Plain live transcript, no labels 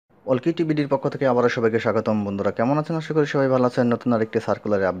অলকি টিভিডির পক্ষ থেকে আবারও সবাইকে স্বাগতম। বন্ধুরা কেমন আছেন? আশা করি সবাই ভালো আছেন। নতুন আরেকটি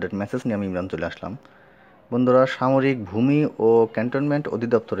সার্কুলারে আপডেট মেসেজ নিয়ে আমি ইমরান চলে আসলাম। বন্ধুরা, সামরিক ভূমি ও ক্যান্টনমেন্ট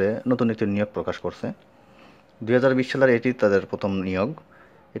অধিদপ্তরে নতুন একটি নিয়োগ প্রকাশ করছে। 2020 সালের এটি তাদের প্রথম নিয়োগ।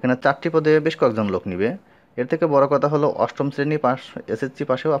 এখানে 4টি পদে বেশ কয়েকজন লোক নিবে। এর থেকে বড় কথা হলো অষ্টম শ্রেণী পাস, এসএসসি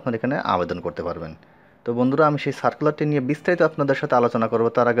পাশেও আপনার এখানে আবেদন করতে পারবেন। তো বন্ধুরা, আমি সেই সার্কুলারটি নিয়ে বিস্তারিত আপনাদের সাথে আলোচনা করব।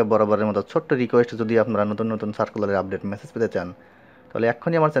 তার আগে বরাবরের মতো ছোট্ট রিকোয়েস্ট, যদি আপনারা নতুন নতুন সার্কুলারের আপডেট মেসেজ পেতে চান তাহলে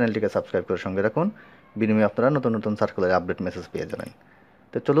এক্ষুনি আমার চ্যানেলটিকে সাবস্ক্রাইব করে সঙ্গে রাখুন। বিনিময়ে আপনারা নতুন নতুন সার্কুলারের আপডেট মেসেজ পেয়ে যাবেন।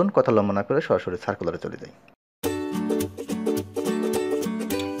 তো চলুন কথা লম্বা না করে সরাসরি সার্কুলারে চলে যাই।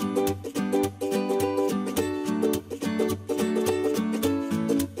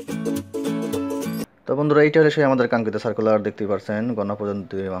 তো বন্ধুরা, এইটা হলো সেই আমাদের কাঙ্ক্ষিত সার্কুলার। দেখতেই পাচ্ছেন,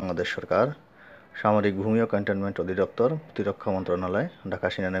 গণপ্রজাতন্ত্রী বাংলাদেশ সরকার, সামরিক ভূমি ও ক্যান্টনমেন্ট অধিদপ্তর, প্রতিরক্ষা মন্ত্রণালয়, ঢাকা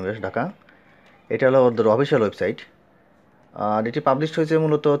সেনানিবাস, ঢাকা। এটা হলো ওদের অফিসিয়াল ওয়েবসাইট। আর এটি পাবলিশ হয়েছে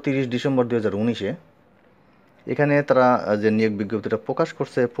মূলত 30 ডিসেম্বর 2019-এ। এখানে তারা যে নিয়োগ বিজ্ঞপ্তিটা প্রকাশ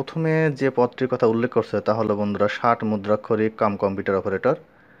করছে, প্রথমে যে পদটির কথা উল্লেখ করছে তা হলো বন্ধুরা 60 মুদ্রাক্ষরিক কাম কম্পিউটার অপারেটর।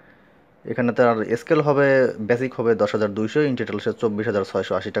 এখানে তার স্কেল হবে, বেসিক হবে 10,200, ইন্টিটেল সে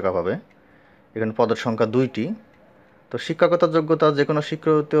 24,680 টাকা পাবে। এখানে পদের সংখ্যা 2টি। তো শিক্ষাগত যোগ্যতা যে কোনো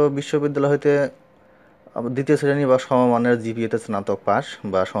স্বীকৃত বিশ্ববিদ্যালয় হইতে দ্বিতীয় শ্রেণী বা সমমানের জিপিএতে স্নাতক পাস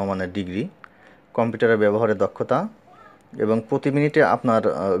বা সমমানের ডিগ্রি, কম্পিউটারের ব্যবহারে দক্ষতা, এবং প্রতি মিনিটে আপনার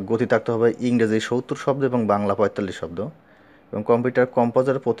গতি থাকতে হবে ইংরেজি 70 শব্দ এবং বাংলা 45 শব্দ, এবং কম্পিউটার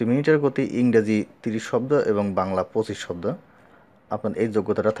কম্পোজার প্রতি মিনিটের গতি ইংরেজি 30 শব্দ এবং বাংলা 25 শব্দ। আপনার এই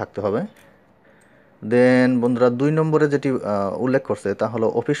যোগ্যতাটা থাকতে হবে। দেন বন্ধুরা, 2 নম্বরে যেটি উল্লেখ করছে তা হলো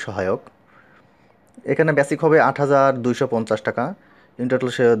অফিস সহায়ক। এখানে বেসিক হবে 8,250 টাকা,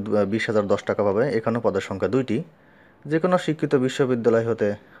 ইন্টারটোটাল সে 20,010 টাকা পাবে। এখানেও পদের সংখ্যা 2টি। যে কোনো শিক্ষিত বিশ্ববিদ্যালয় হতে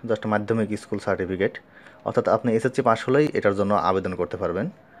জাস্ট মাধ্যমিক স্কুল সার্টিফিকেট, অর্থাৎ আপনি এসএসসি পাস হলেই এটার জন্য আবেদন করতে পারবেন।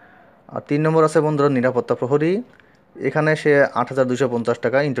 আর 3 নম্বর আছে বন্ধুরা নিরাপত্তা প্রহরী। এখানে সে 8,250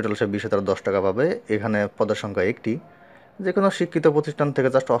 টাকা, ইন্টারটোটাল সে 20,010 টাকা পাবে। এখানে পদের সংখ্যা 1টি। যে কোনো শিক্ষিত প্রতিষ্ঠান থেকে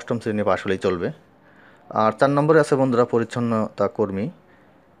জাস্ট অষ্টম শ্রেণী পাস হলেই চলবে। আর 4 নম্বরে আছে বন্ধুরা পরিচ্ছন্নতা কর্মী।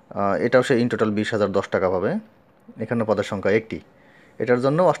 এটাও সে ইন টোটাল 20,010 টাকা পাবে। এখানে পদের সংখ্যা 1টি। এটার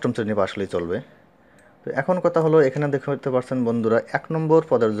জন্য অষ্টম শ্রেণী পাস হলেই চলবে। তো এখন কথা হলো, এখানে দেখতে পাচ্ছেন বন্ধুরা 1 নম্বর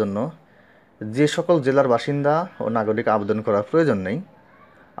পদের জন্য যে সকল জেলার বাসিন্দা ও নাগরিক আবেদন করার প্রয়োজন নেই।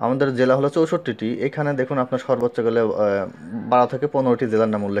 আমাদের জেলা হলো 64টি। এখানে দেখুন আপনার সর্বোচ্চ গেলে 12 থেকে 15টি জেলার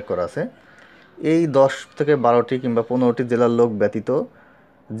নাম উল্লেখ করা আছে। এই 10 থেকে 12টি কিংবা 15টি জেলার লোক ব্যতীত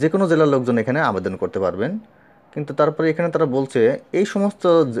যে কোনো জেলার লোকজন এখানে আবেদন করতে পারবেন। কিন্তু তারপরে এখানে তারা বলছে এই সমস্ত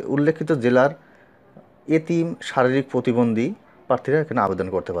উল্লেখিত জেলার এতিম, শারীরিক প্রতিবন্ধী প্রার্থীরা এখানে আবেদন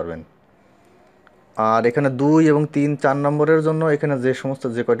করতে পারবেন। আর এখানে 2 এবং 3, 4 নম্বরের জন্য এখানে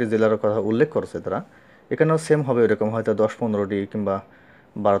যে কয়টি জেলার কথা উল্লেখ করেছে তারা, এখানেও সেম হবে, এরকম হয়তো 10-15টি কিংবা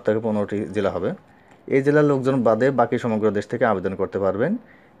 12 থেকে 15টি জেলা হবে। এই জেলার লোকজন বাদে বাকি সমগ্র দেশ থেকে আবেদন করতে পারবেন।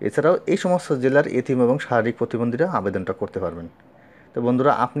 এছাড়াও এই সমস্ত জেলার এতিম এবং শারীরিক প্রতিবন্ধীরা আবেদনটা করতে পারবেন। তো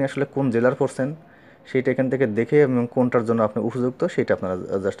বন্ধুরা, আপনি আসলে কোন জেলার পড়ছেন সেইটা এখান থেকে দেখে এবং কোনটার জন্য আপনি উপযুক্ত সেটা আপনারা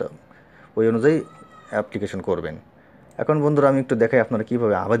জাস্ট ওই অনুযায়ী অ্যাপ্লিকেশন করবেন। এখন বন্ধুরা, আমি একটু দেখাই আপনারা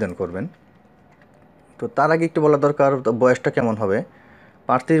কীভাবে আবেদন করবেন। তো তার আগে একটু বলা দরকার, বয়সটা কেমন হবে।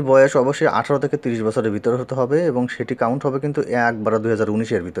 প্রার্থীর বয়স অবশ্যই 18 থেকে 30 বছরের ভিতরে হতে হবে, এবং সেটি কাউন্ট হবে কিন্তু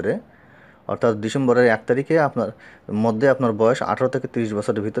 1/12/2019-এর ভিতরে। অর্থাৎ ডিসেম্বরের 1 তারিখে আপনার বয়স 18 থেকে 30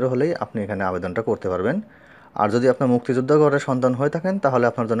 বছরের ভিতরে হলেই আপনি এখানে আবেদনটা করতে পারবেন। আর যদি আপনার মুক্তিযোদ্ধা ঘরের সন্তান হয়ে থাকেন তাহলে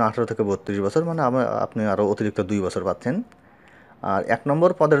আপনার জন্য 18 থেকে 32 বছর, মানে আপনি আরও অতিরিক্ত 2 বছর পাচ্ছেন। আর 1 নম্বর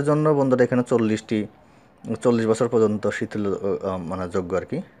পদের জন্য বন্ধুরা এখানে 40 বছর পর্যন্ত শিথিল মানে যোগ্য আর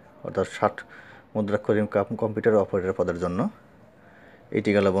কি, অর্থাৎ 60 মুদ্রাক্ষরিক কম্পিউটার অপারেটর পদের জন্য। এটি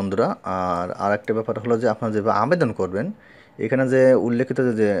গেল বন্ধুরা। আর আরেকটা ব্যাপার হলো যে আপনারা যেভাবে আবেদন করবেন, এখানে যে উল্লেখিত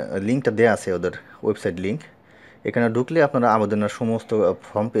যে লিঙ্কটা দেওয়া আছে ওদের ওয়েবসাইট লিঙ্ক, এখানে ঢুকলে আপনারা আবেদনের সমস্ত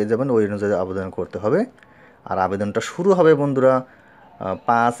ফর্ম পেয়ে যাবেন। ওই অনুযায়ী আবেদন করতে হবে। আর আবেদনটা শুরু হবে বন্ধুরা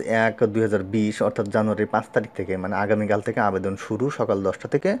 5/1/2020, অর্থাৎ জানুয়ারির 5 তারিখ থেকে, মানে আগামীকাল থেকে আবেদন শুরু সকাল 10টা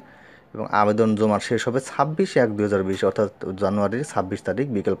থেকে, এবং আবেদন জমা শেষ হবে 26/1/2020, অর্থাৎ জানুয়ারির 26 তারিখ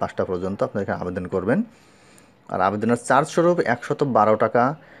বিকেল 5টা পর্যন্ত আপনারা এখানে আবেদন করবেন। আর আবেদনের চার্জ স্বরূপ 112 টাকা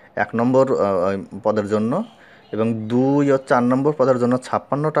 1 নম্বর পদের জন্য, এবং 2 ও 4 নম্বর পদের জন্য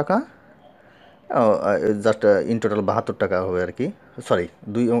 56 টাকা, জাস্ট ইন টোটাল 72 টাকা হবে আর কি। সরি,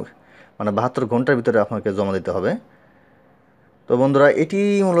 2 মানে 72 ঘন্টার ভিতরে আপনাকে জমা দিতে হবে। তো বন্ধুরা, এটি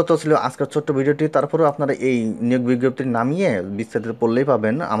মূলত ছিল আজকের ছোট্ট ভিডিওটি। তারপরেও আপনারা এই নিয়োগ বিজ্ঞপ্তি নামিয়ে বিস্তারিত পড়লেই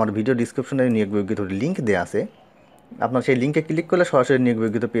পাবেন। আমার ভিডিও ডিসক্রিপশনে নিয়োগ বিজ্ঞপ্তির লিঙ্ক দেওয়া আছে। আপনার সেই লিঙ্কে ক্লিক করলে সরাসরি নিয়োগ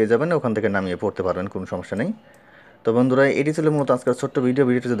বিজ্ঞপ্তি পেয়ে যাবেন, ওখান থেকে নামিয়ে পড়তে পারবেন, কোনো সমস্যা নেই। তো বন্ধুরা, এটি ছিল মূলত আজকের ছোট্ট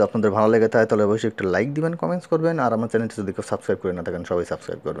ভিডিওটি যদি আপনাদের ভালো লেগে থাকে তাহলে অবশ্যই একটু লাইক দিবেন, কমেন্টস করবেন, আর আমার চ্যানেলটি যদি কেউ সাবস্ক্রাইব করে না থাকেন সবাই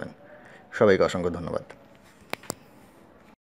সাবস্ক্রাইব করবেন। সবাইকে অসংখ্য ধন্যবাদ।